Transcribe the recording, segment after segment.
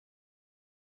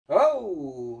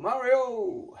Oh,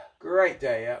 Mario! Great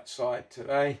day outside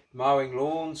today. Mowing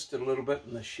lawns, did a little bit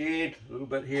in the shed, a little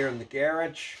bit here in the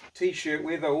garage. T-shirt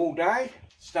weather all day.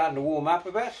 Starting to warm up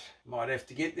a bit. Might have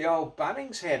to get the old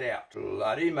Bunnings hat out.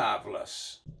 Bloody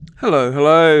marvellous. Hello,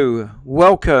 hello.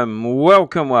 Welcome.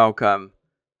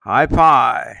 Hi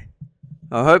pie.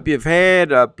 I hope you've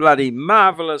had a bloody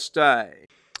marvellous day.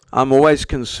 I'm always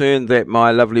concerned that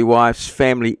my lovely wife's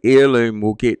family heirloom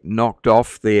will get knocked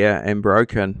off there and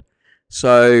broken.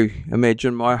 So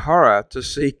imagine my horror to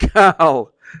see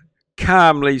Carl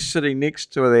calmly sitting next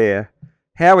to her there.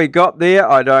 How he got there,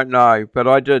 I don't know, but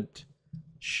I did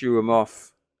shoo him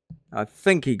off. I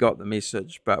think he got the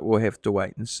message, but we'll have to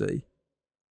wait and see.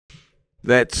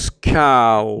 That's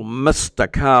Carl,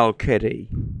 Mr. Carl Kitty.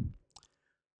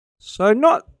 So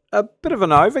not a bit of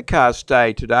an overcast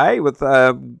day today. With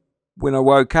when I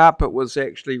woke up, it was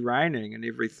actually raining and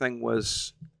everything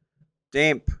was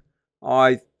damp.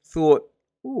 I thought,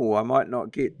 oh, I might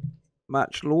not get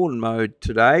much lawn mowed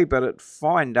today, but it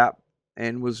fined up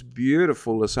and was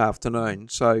beautiful this afternoon.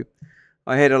 So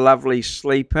I had a lovely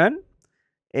sleep in,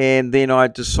 and then I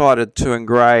decided to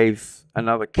engrave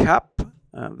another cup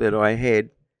that I had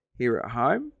here at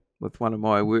home with one of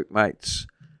my workmates'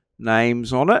 name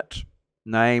on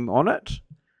it.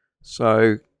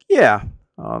 So yeah,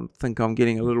 I think I'm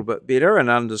getting a little bit better and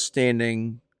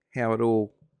understanding how it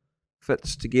all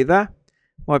fits together.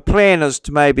 My plan is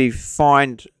to maybe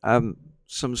find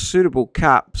some suitable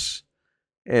cups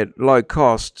at low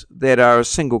cost that are a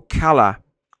single colour,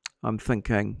 I'm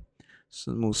thinking.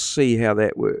 So we'll see how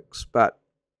that works. But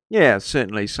yeah,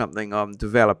 certainly something I'm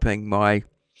developing my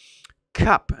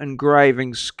cup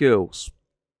engraving skills.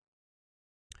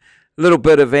 A little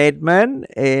bit of admin,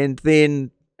 and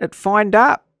then it fined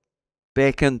up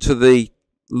back into the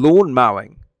lawn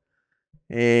mowing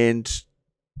and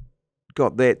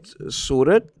got that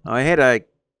sorted. I had a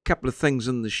couple of things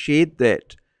in the shed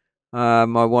that I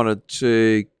wanted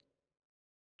to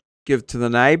give to the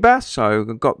neighbour, so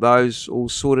I got those all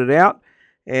sorted out.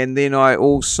 And then I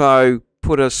also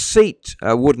put a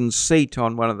wooden seat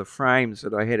on one of the frames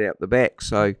that I had out the back.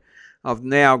 So I've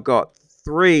now got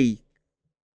 3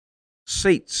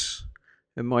 seats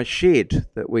in my shed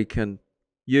that we can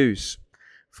use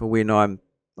for when I'm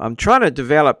trying to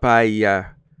develop a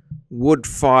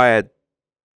wood-fired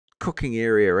cooking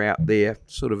area out there,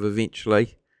 sort of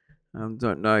eventually.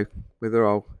 Don't know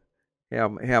whether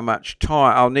how much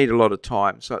time I'll need. A lot of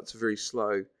time, so it's a very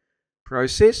slow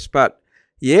process. But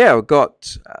yeah, I've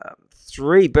got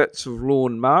 3 bits of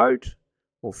lawn mowed,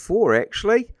 or 4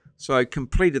 actually. So I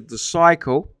completed the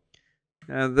cycle.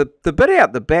 The bit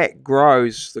out the back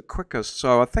grows the quickest,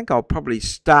 so I think I'll probably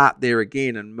start there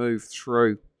again and move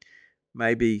through,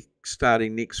 maybe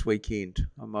starting next weekend.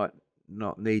 I might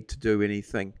not need to do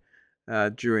anything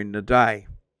during the day.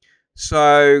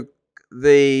 So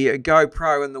the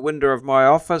GoPro in the window of my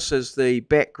office is the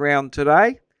background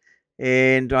today,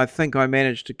 and I think I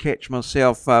managed to catch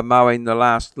myself mowing the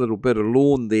last little bit of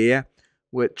lawn there,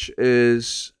 which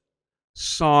is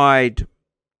side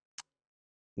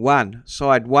one,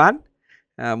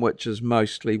 which is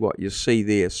mostly what you see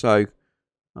there. So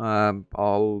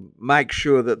I'll make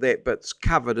sure that bit's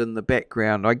covered in the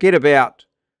background. I get about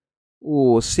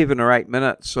 7 or 8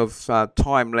 minutes of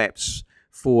time lapse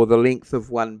for the length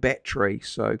of one battery,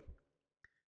 so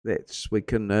we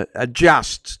can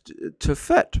adjust to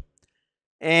fit.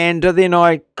 And then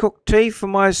I cook tea for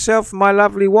myself and my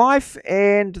lovely wife,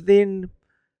 and then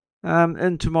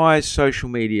into my social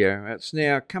media. It's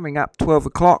now coming up 12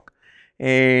 o'clock,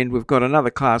 and we've got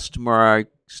another class tomorrow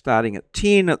starting at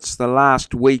 10. It's the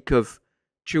last week of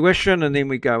tuition, and then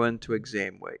we go into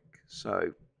exam week.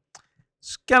 So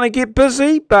it's going to get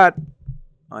busy, but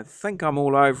I think I'm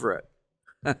all over it.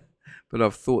 But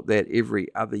I've thought that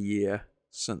every other year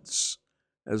since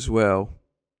as well.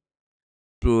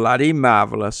 Bloody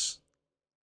marvellous.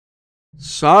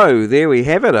 So there we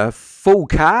have it, a full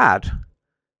card.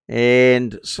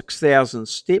 And 6,000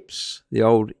 steps, the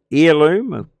old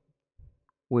heirloom. I'm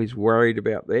always worried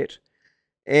about that.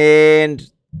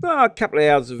 And a couple of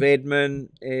hours of admin,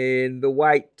 and the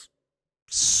weight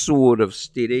sort of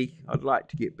steady. I'd like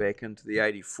to get back into the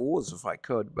 84s if I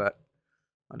could, but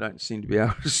I don't seem to be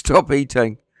able to stop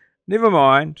eating. Never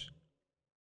mind.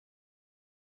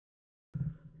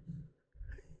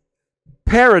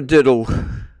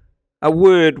 Paradiddle, a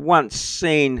word once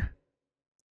seen,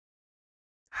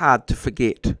 hard to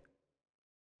forget.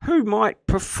 Who might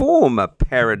perform a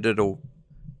paradiddle?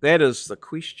 That is the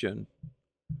question.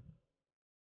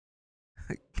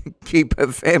 Keep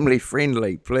it family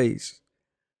friendly, please.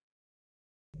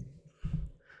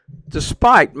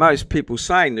 despite most people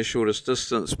saying the shortest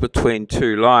distance between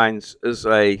two lines is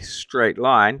a straight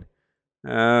line,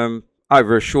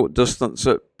 over a short distance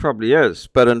it probably is.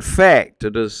 But in fact,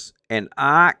 it is an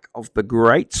arc of the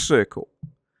great circle.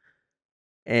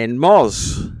 And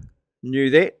Moz knew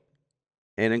that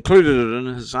and included it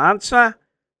in his answer.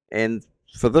 And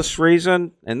for this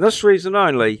reason, and this reason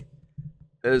only,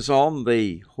 is on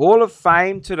the Hall of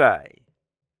Fame today.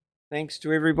 Thanks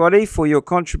to everybody for your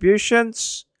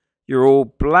contributions. You're all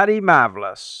bloody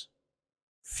marvellous.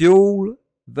 Fuel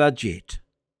the jet.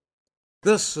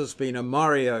 This has been a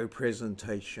maureo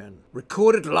presentation,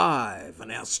 recorded live in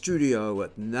our studio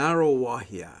at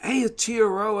Ngaruawahia,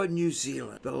 Aotearoa, New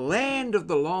Zealand, the land of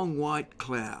the long white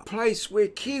cloud, place where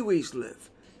Kiwis live,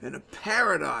 in a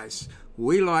paradise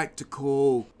we like to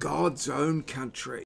call God's own country.